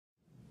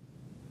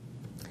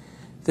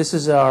This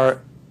is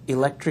our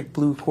electric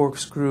blue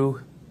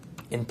corkscrew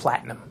in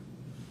platinum.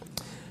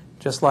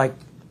 Just like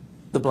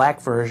the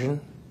black version,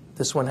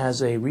 this one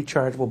has a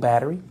rechargeable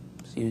battery,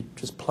 so you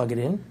just plug it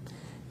in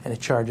and it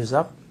charges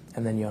up,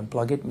 and then you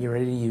unplug it and you're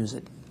ready to use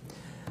it.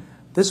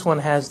 This one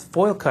has the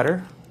foil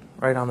cutter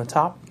right on the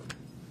top,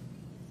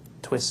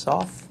 twists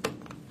off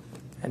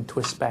and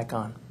twists back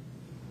on.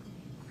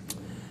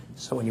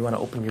 So when you want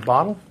to open your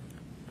bottle,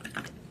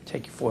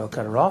 take your foil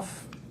cutter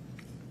off,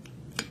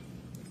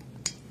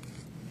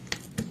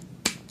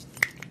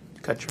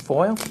 cut your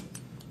foil,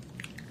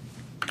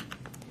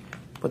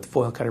 put the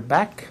foil cutter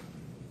back,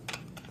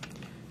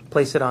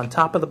 place it on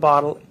top of the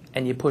bottle,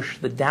 and you push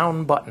the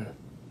down button.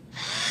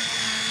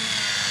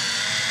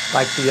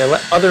 Like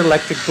the other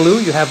electric blue,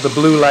 you have the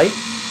blue light,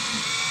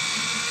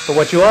 but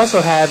what you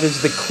also have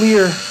is the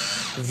clear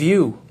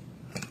view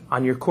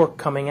on your cork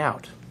coming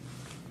out.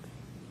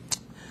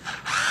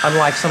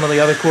 Unlike some of the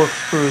other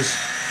corkscrews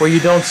where you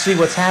don't see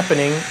what's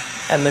happening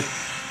and the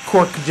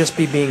cork could just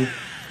be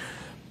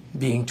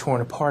being torn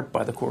apart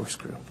by the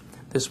corkscrew.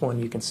 This one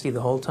you can see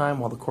the whole time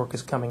while the cork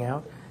is coming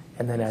out,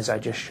 and then as I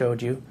just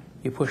showed you,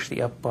 you push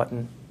the up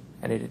button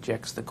and it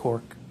ejects the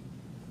cork.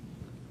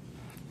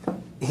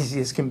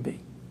 Easy as can be.